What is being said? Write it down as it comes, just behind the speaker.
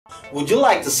Would you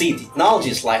like to see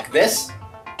technologies like this?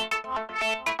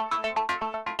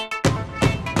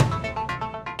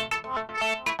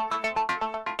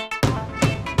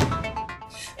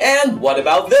 And what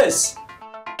about this?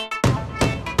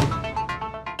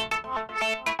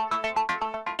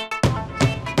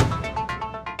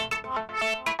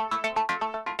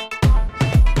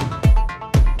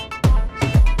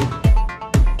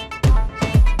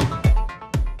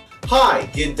 Hi,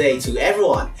 good day to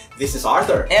everyone. This is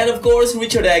Arthur. And of course,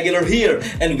 Richard Aguilar here,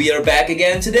 and we are back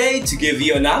again today to give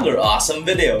you another awesome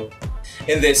video.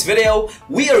 In this video,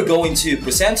 we are going to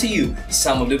present to you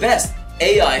some of the best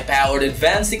AI-powered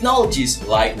advanced technologies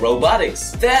like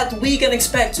robotics that we can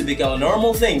expect to become a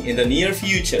normal thing in the near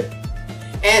future.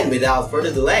 And without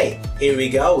further delay, here we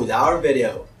go with our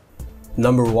video.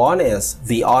 Number 1 is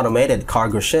the automated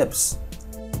cargo ships.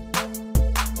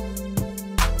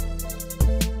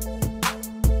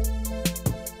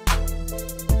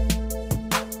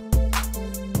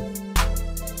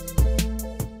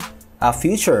 A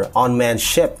future unmanned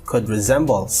ship could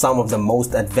resemble some of the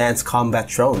most advanced combat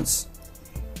drones.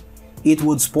 It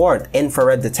would sport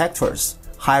infrared detectors,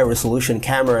 high-resolution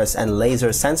cameras, and laser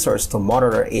sensors to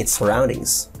monitor its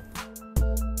surroundings.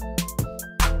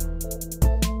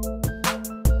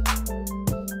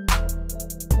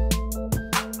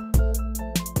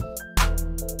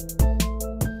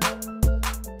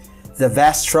 The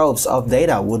vast troves of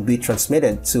data would be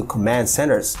transmitted to command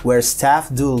centers, where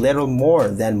staff do little more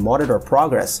than monitor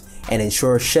progress and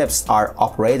ensure ships are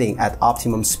operating at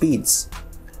optimum speeds.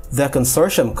 The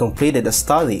consortium completed a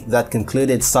study that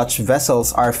concluded such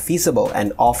vessels are feasible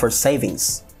and offer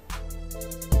savings.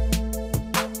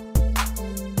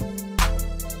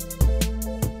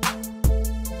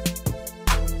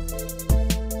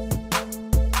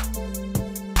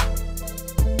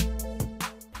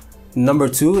 Number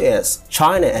 2 is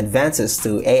China advances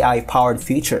to AI-powered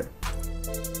future.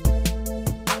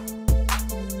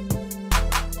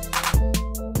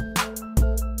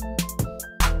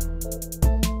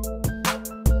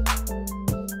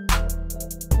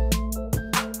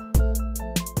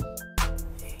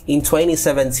 In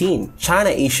 2017, China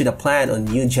issued a plan on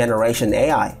new generation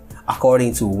AI,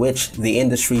 according to which the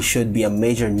industry should be a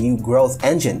major new growth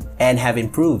engine and have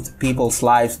improved people's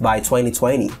lives by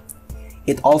 2020.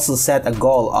 It also set a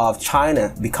goal of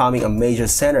China becoming a major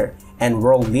center and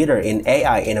world leader in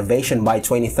AI innovation by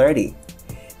 2030.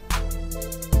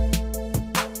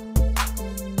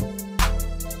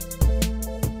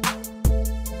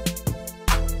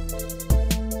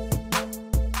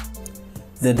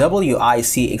 The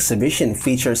WIC exhibition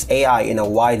features AI in a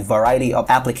wide variety of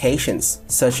applications,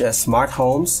 such as smart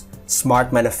homes,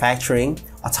 smart manufacturing,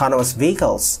 autonomous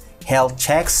vehicles, health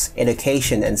checks,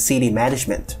 education, and city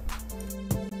management.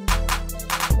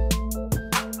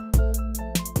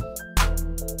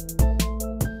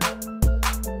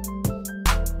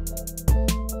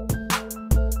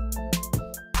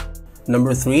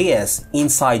 Number 3 is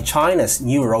inside China's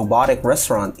new robotic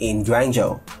restaurant in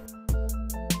Guangzhou.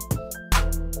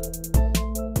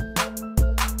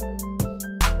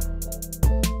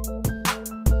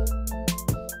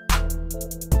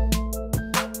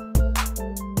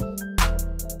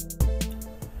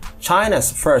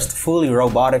 China's first fully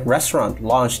robotic restaurant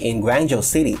launched in Guangzhou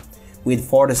City, with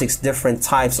 4 to 6 different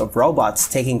types of robots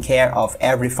taking care of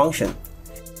every function.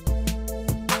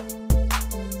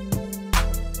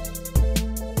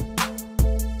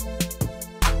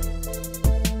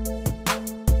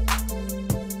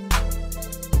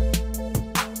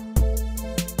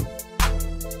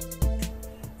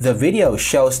 The video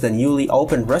shows the newly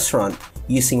opened restaurant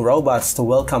using robots to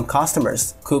welcome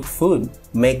customers, cook food,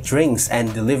 make drinks,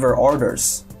 and deliver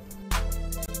orders.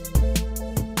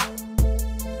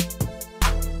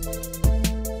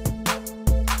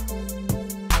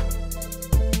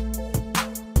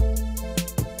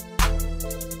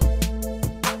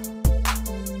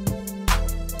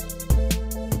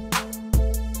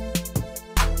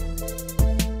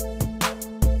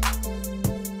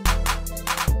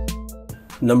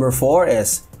 Number 4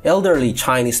 is elderly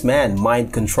Chinese man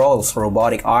mind controls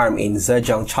robotic arm in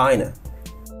Zhejiang, China.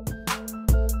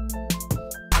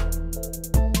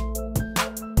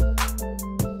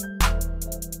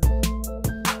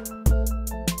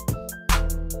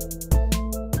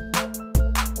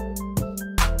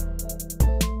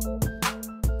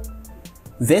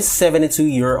 This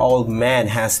 72-year-old man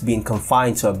has been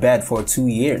confined to a bed for 2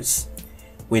 years.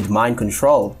 With mind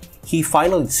control, he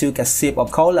finally took a sip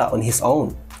of cola on his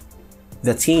own.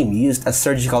 The team used a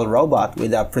surgical robot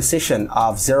with a precision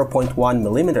of 0.1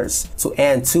 millimeters to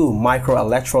end 2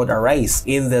 microelectrode arrays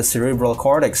in the cerebral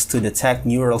cortex to detect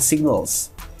neural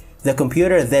signals. The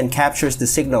computer then captures the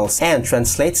signals and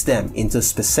translates them into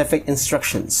specific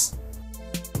instructions.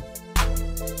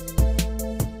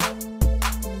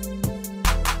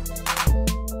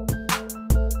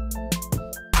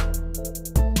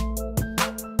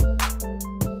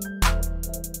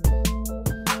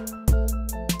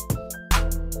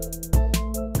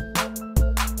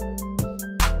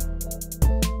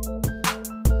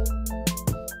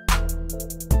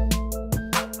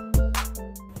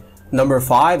 Number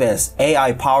 5 is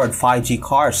AI-powered 5G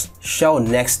cars show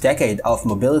next decade of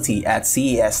mobility at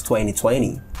CES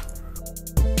 2020.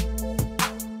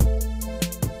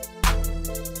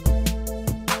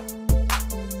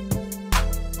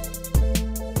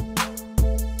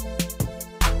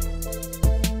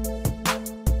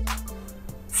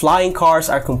 Flying cars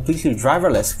are completely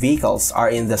driverless vehicles are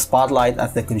in the spotlight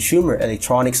at the Consumer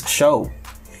Electronics Show,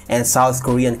 and South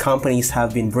Korean companies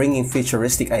have been bringing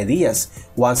futuristic ideas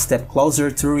one step closer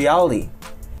to reality.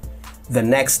 The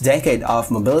next decade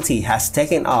of mobility has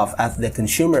taken off at the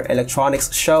Consumer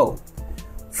Electronics Show,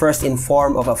 first in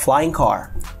form of a flying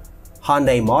car.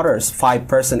 Hyundai Motors'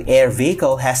 5-person air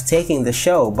vehicle has taken the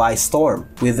show by storm,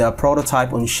 with a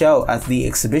prototype on show at the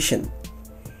exhibition.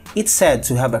 It's said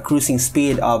to have a cruising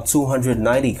speed of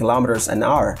 290 km an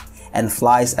hour and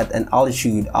flies at an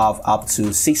altitude of up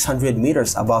to 600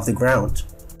 meters above the ground.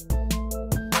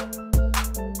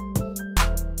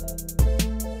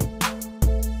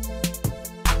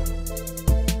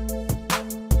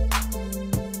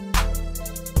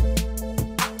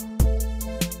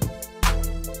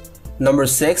 Number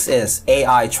 6 is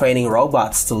AI training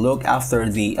robots to look after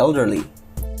the elderly.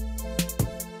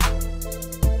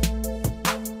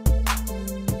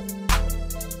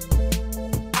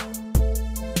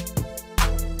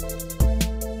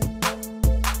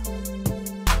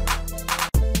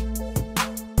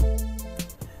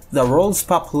 The world's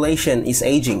population is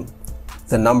aging.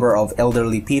 The number of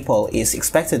elderly people is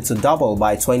expected to double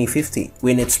by 2050,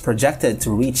 when it's projected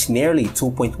to reach nearly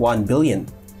 2.1 billion.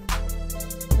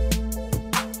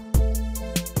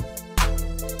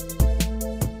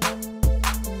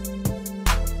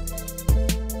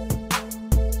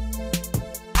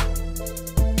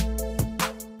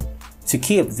 To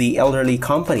keep the elderly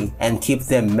company and keep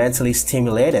them mentally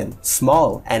stimulated,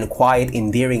 small and quiet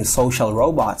endearing social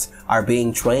robots are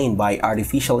being trained by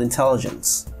artificial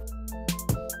intelligence.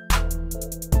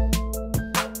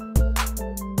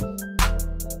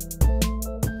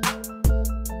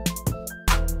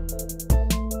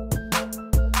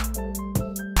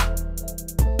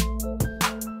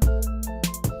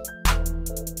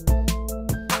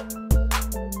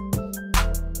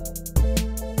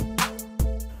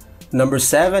 Number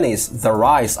 7 is the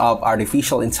rise of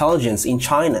artificial intelligence in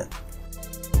China.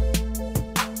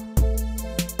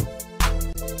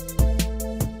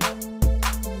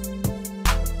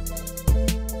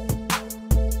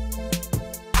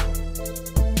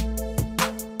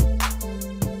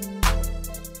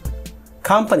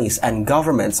 Companies and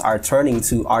governments are turning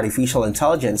to artificial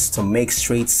intelligence to make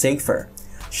streets safer,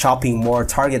 shopping more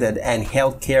targeted, and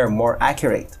healthcare more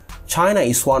accurate. China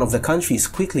is one of the countries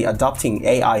quickly adopting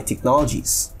AI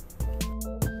technologies.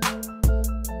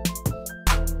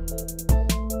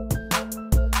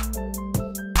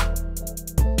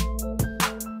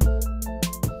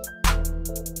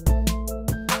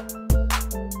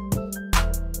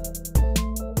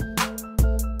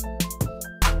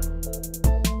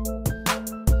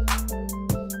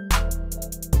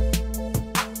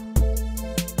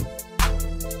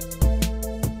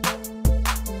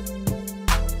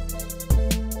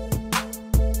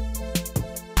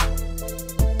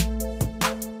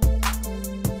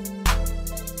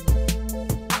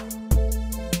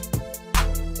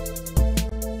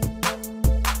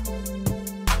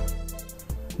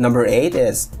 Number 8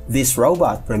 is, this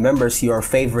robot remembers your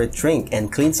favorite drink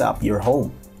and cleans up your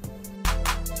home.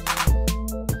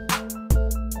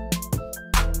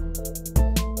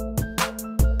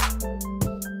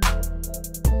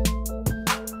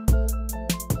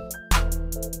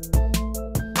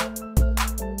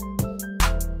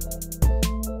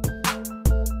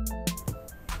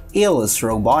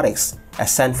 Robotics, a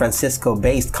San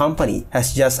Francisco-based company,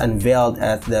 has just unveiled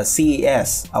at the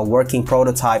CES a working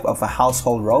prototype of a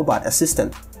household robot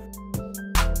assistant.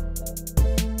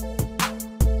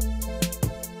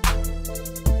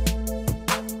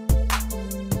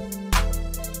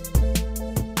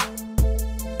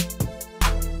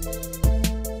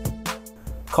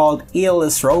 Called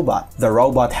EOS Robot, the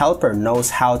robot helper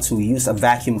knows how to use a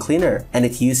vacuum cleaner, and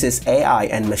it uses AI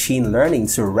and machine learning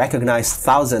to recognize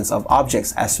thousands of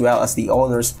objects as well as the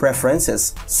owner's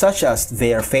preferences, such as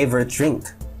their favorite drink.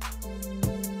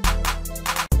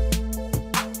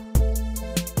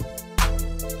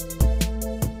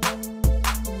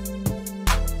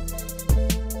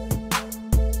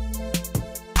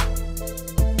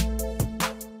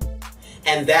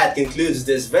 And that concludes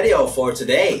this video for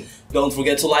today. Don't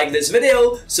forget to like this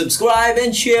video, subscribe,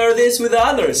 and share this with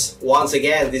others. Once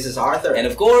again, this is Arthur. And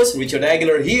of course, Richard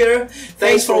Aguilar here.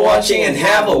 Thanks for watching and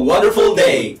have a wonderful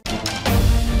day.